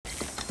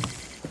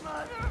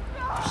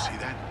See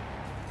that?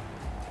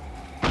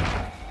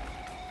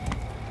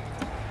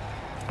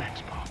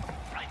 Thanks, Bob.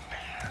 Right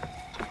there.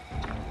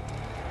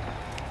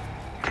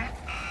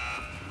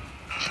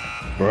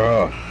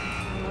 Bruh.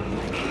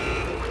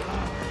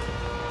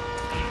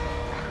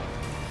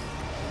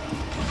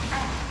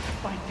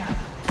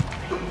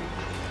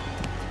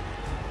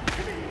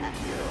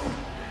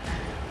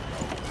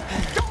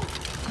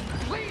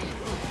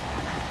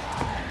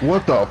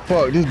 What the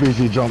fuck? This bitch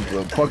just jumped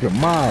a fucking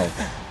mile.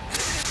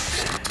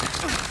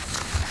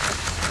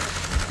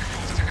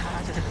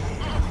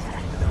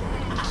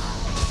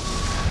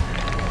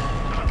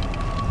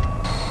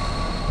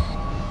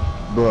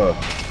 Bruh,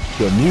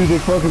 the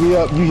music fucking me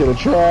up. You hear the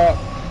trap.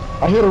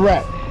 I hear the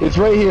rat. It's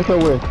right here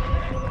somewhere.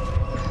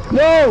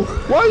 No!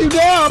 Why are you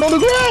down on the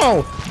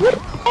ground? What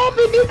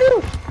happened,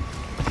 nigga?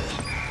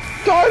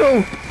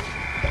 Title!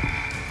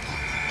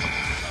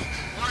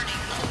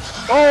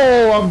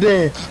 Oh, I'm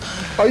dead.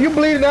 Are you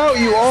bleeding out?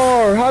 You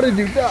are. How did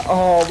you die?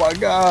 Oh my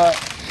god.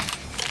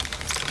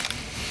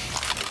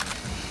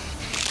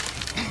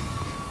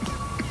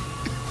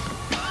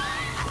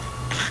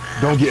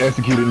 Don't get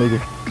executed, nigga.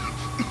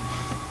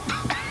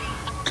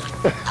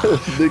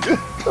 Nigga.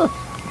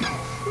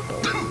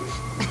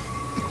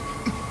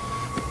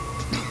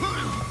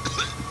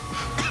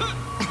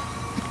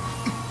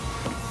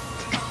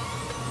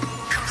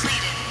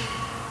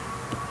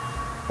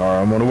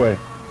 Alright, I'm on the way.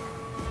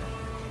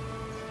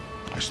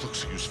 This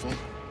looks useful.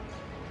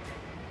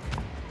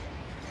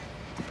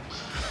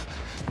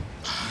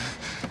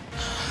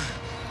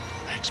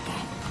 Thanks,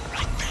 Bob.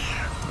 Right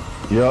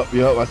there.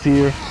 Yup, I see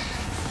her.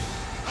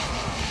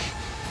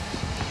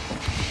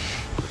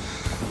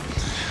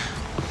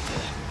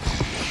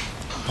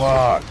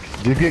 Fuck.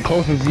 Just get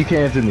close as you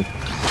can to me.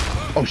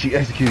 Oh, she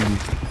executed me.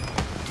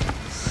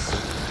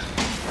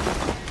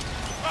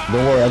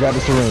 Don't worry, I got the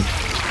syringe.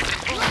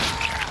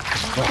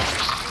 Oh.